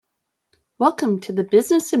Welcome to the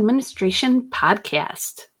Business Administration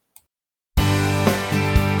Podcast.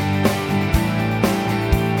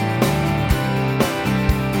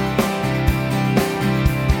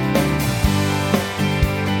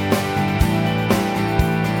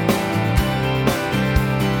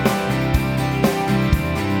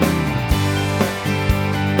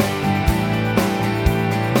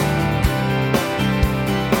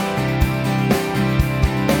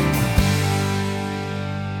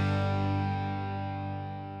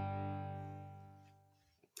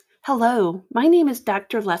 Hello, my name is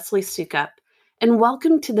Dr. Leslie Sukup, and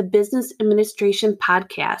welcome to the Business Administration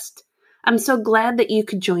Podcast. I'm so glad that you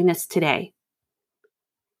could join us today.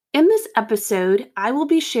 In this episode, I will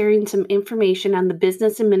be sharing some information on the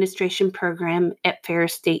Business Administration program at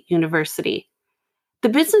Ferris State University. The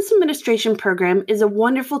Business Administration program is a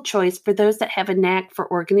wonderful choice for those that have a knack for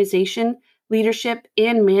organization, leadership,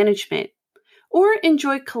 and management, or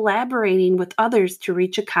enjoy collaborating with others to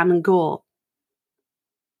reach a common goal.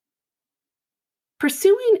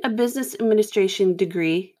 Pursuing a business administration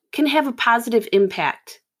degree can have a positive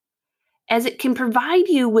impact, as it can provide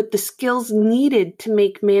you with the skills needed to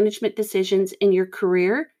make management decisions in your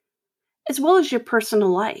career, as well as your personal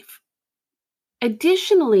life.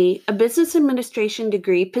 Additionally, a business administration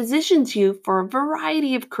degree positions you for a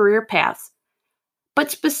variety of career paths,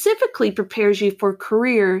 but specifically prepares you for a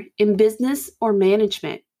career in business or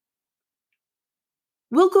management.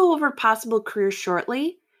 We'll go over possible careers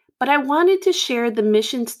shortly, but I wanted to share the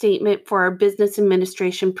mission statement for our business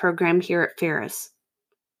administration program here at Ferris.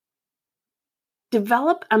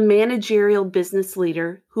 Develop a managerial business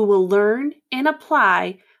leader who will learn and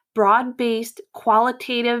apply broad-based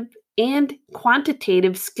qualitative and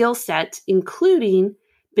quantitative skill sets, including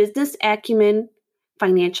business acumen,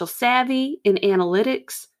 financial savvy and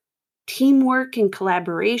analytics, teamwork and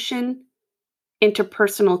collaboration,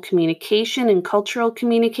 interpersonal communication and cultural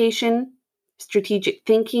communication, strategic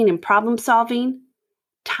thinking and problem solving,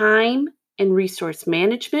 time and resource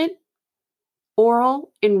management,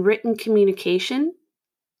 oral and written communication,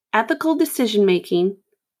 ethical decision making,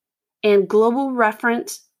 and global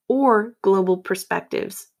reference or global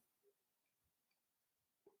perspectives.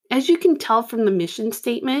 As you can tell from the mission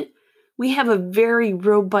statement, we have a very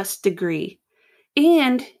robust degree,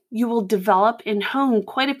 and you will develop and hone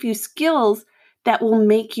quite a few skills that will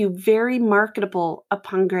make you very marketable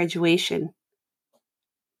upon graduation.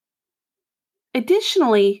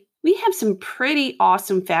 Additionally, we have some pretty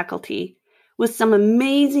awesome faculty with some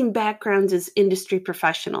amazing backgrounds as industry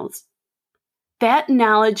professionals. That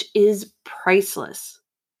knowledge is priceless.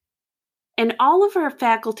 And all of our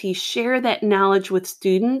faculty share that knowledge with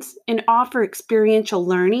students and offer experiential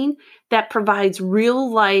learning that provides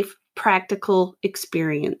real-life practical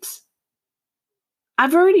experience.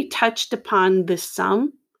 I've already touched upon this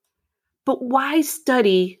some, but why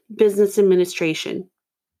study business administration?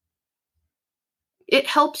 It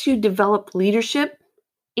helps you develop leadership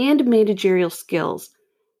and managerial skills.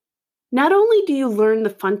 Not only do you learn the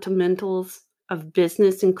fundamentals of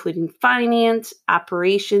business, including finance,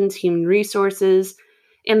 operations, human resources,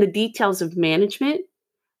 and the details of management,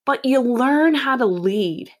 but you'll learn how to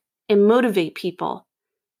lead and motivate people,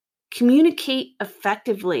 communicate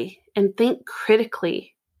effectively, and think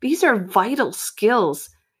critically. These are vital skills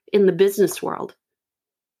in the business world.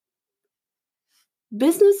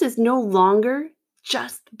 Business is no longer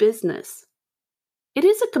just business. It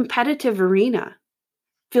is a competitive arena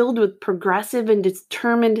filled with progressive and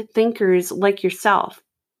determined thinkers like yourself.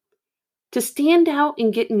 To stand out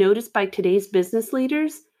and get noticed by today's business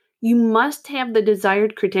leaders, you must have the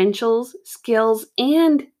desired credentials, skills,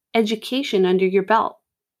 and education under your belt.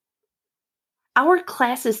 Our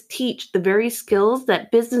classes teach the very skills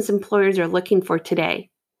that business employers are looking for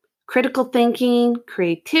today: critical thinking,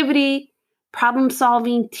 creativity, problem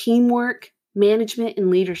solving, teamwork, management, and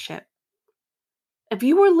leadership. If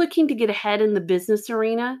you are looking to get ahead in the business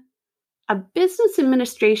arena, a business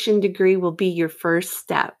administration degree will be your first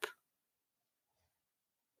step.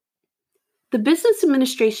 The business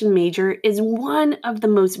administration major is one of the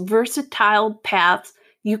most versatile paths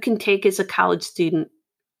you can take as a college student.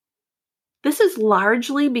 This is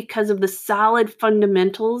largely because of the solid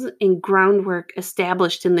fundamentals and groundwork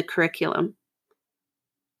established in the curriculum.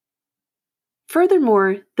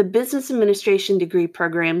 Furthermore, the business administration degree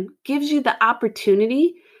program gives you the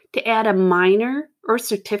opportunity to add a minor or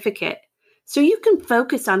certificate so you can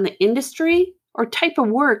focus on the industry or type of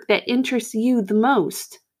work that interests you the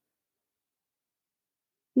most.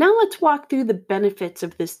 Now let's walk through the benefits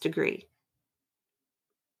of this degree.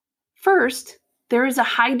 First, there is a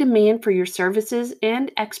high demand for your services and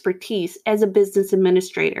expertise as a business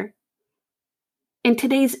administrator. In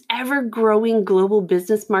today's ever-growing global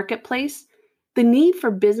business marketplace, the need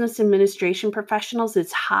for business administration professionals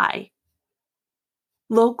is high.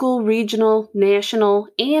 Local, regional, national,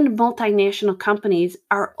 and multinational companies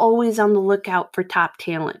are always on the lookout for top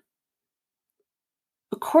talent.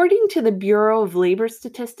 According to the Bureau of Labor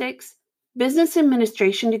Statistics, business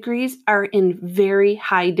administration degrees are in very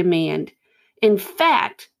high demand. In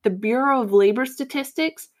fact, the Bureau of Labor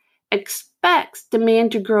Statistics expects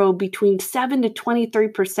demand to grow between 7 to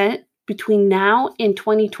 23% between now and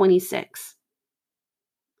 2026.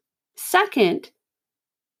 Second,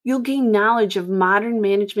 you'll gain knowledge of modern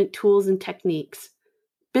management tools and techniques.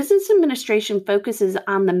 Business administration focuses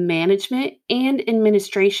on the management and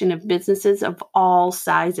administration of businesses of all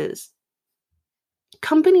sizes.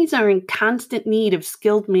 Companies are in constant need of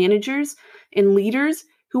skilled managers and leaders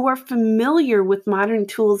who are familiar with modern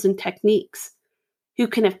tools and techniques, who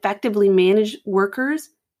can effectively manage workers,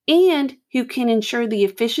 and who can ensure the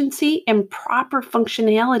efficiency and proper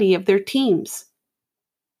functionality of their teams.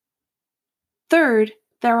 Third,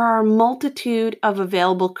 there are a multitude of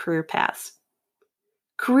available career paths.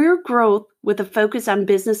 Career growth with a focus on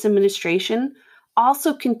business administration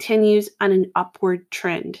also continues on an upward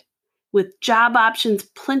trend, with job options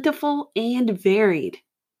plentiful and varied.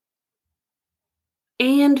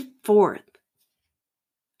 And fourth,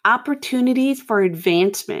 opportunities for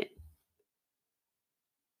advancement.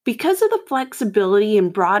 Because of the flexibility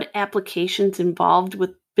and broad applications involved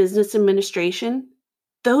with business administration,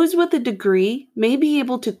 those with a degree may be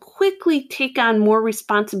able to quickly take on more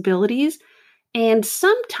responsibilities and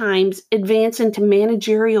sometimes advance into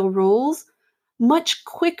managerial roles much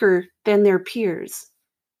quicker than their peers.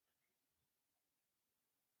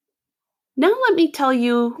 Now let me tell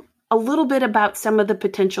you a little bit about some of the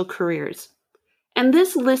potential careers. And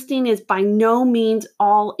this listing is by no means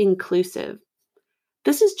all-inclusive.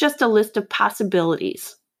 This is just a list of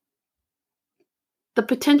possibilities. The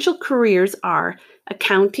potential careers are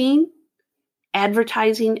accounting,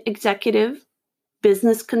 advertising executive,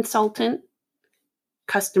 business consultant,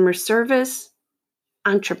 customer service,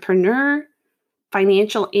 entrepreneur,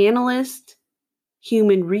 financial analyst,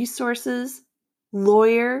 human resources,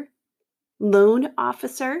 lawyer, loan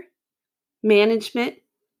officer, management,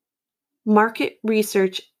 market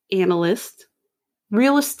research analyst,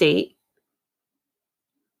 real estate,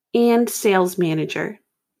 and sales manager.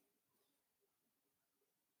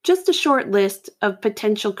 Just a short list of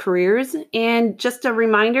potential careers, and just a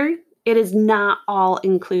reminder, it is not all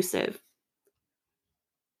inclusive.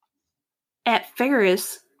 At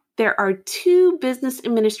Ferris, there are 2 business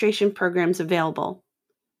administration programs available.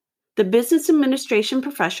 The Business Administration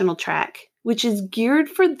Professional Track, which is geared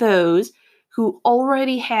for those who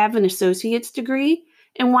already have an associate's degree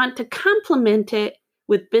and want to complement it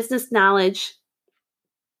with business knowledge.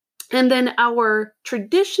 And then our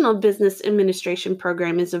traditional business administration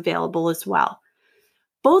program is available as well.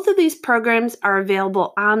 Both of these programs are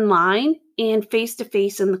available online and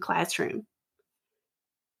face-to-face in the classroom.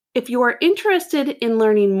 If you are interested in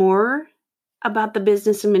learning more about the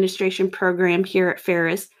business administration program here at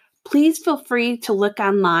Ferris, please feel free to look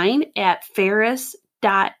online at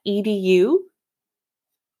ferris.edu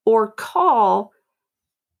or call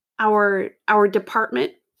our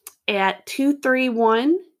department at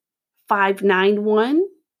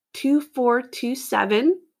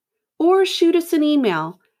 231-591-2427 or shoot us an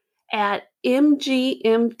email at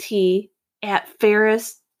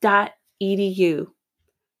mgmt@ferris.edu.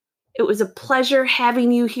 It was a pleasure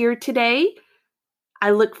having you here today.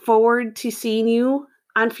 I look forward to seeing you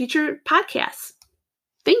on future podcasts.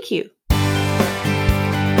 Thank you.